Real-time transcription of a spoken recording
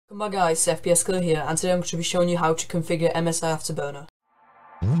Welcome back guys, it's FPS Killer here, and today I'm going to be showing you how to configure MSI Afterburner.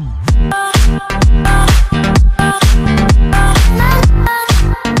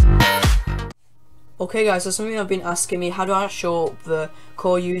 Okay guys, so some of you have been asking me how do I show up the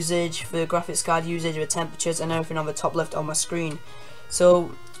core usage, the graphics card usage, the temperatures and everything on the top left of my screen.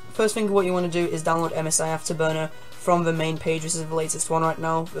 So first thing what you want to do is download MSI Afterburner from the main page. This is the latest one right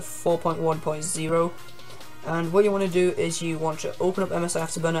now, the 4.1.0. And what you want to do is you want to open up MSI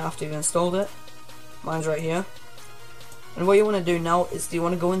Afterburner after you've installed it. Mine's right here. And what you want to do now is you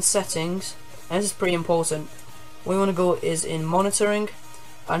want to go in settings, and this is pretty important. What you want to go is in monitoring,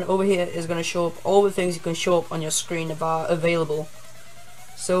 and over here is going to show up all the things you can show up on your screen that are available.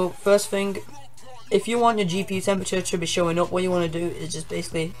 So first thing, if you want your GPU temperature to be showing up, what you want to do is just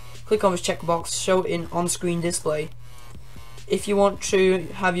basically click on this checkbox, show it in on-screen display. If you want to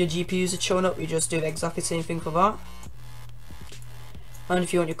have your GPUs showing up, you just do exactly the same thing for that. And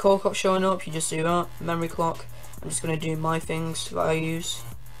if you want your core clock showing up, you just do that. Memory clock, I'm just going to do my things that I use.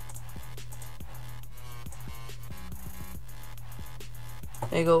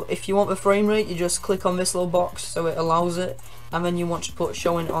 There you go. If you want the frame rate, you just click on this little box so it allows it, and then you want to put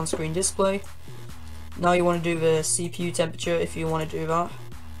showing on screen display. Now you want to do the CPU temperature if you want to do that.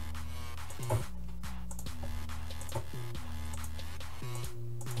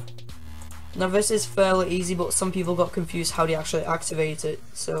 Now this is fairly easy, but some people got confused how to actually activate it.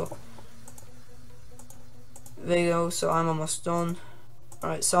 So there you go, so I'm almost done.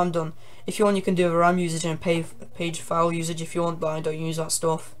 Alright, so I'm done. If you want, you can do a RAM usage and page file usage if you want, but I don't use that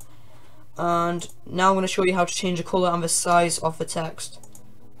stuff. And now I'm going to show you how to change the colour and the size of the text.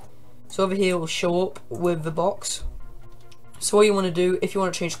 So over here it will show up with the box. So what you want to do, if you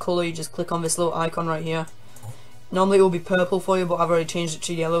want to change colour, you just click on this little icon right here. Normally it will be purple for you, but I've already changed it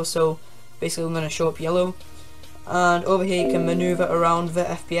to yellow, so basically I'm going to show up yellow. And over here you can maneuver around the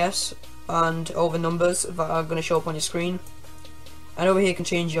FPS and all the numbers that are going to show up on your screen. And over here you can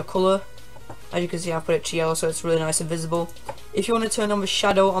change your colour. As you can see, I've put it to yellow so it's really nice and visible. If you want to turn on the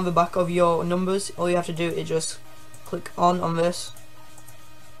shadow on the back of your numbers, all you have to do is just click on this.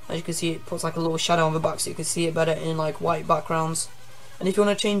 As you can see, it puts like a little shadow on the back so you can see it better in like white backgrounds. And if you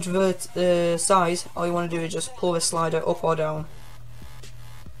want to change the size, all you want to do is just pull the slider up or down.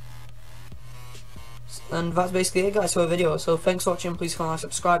 And that's basically it guys for the video. So thanks for watching, please comment and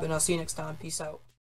subscribe, and I'll see you next time. Peace out.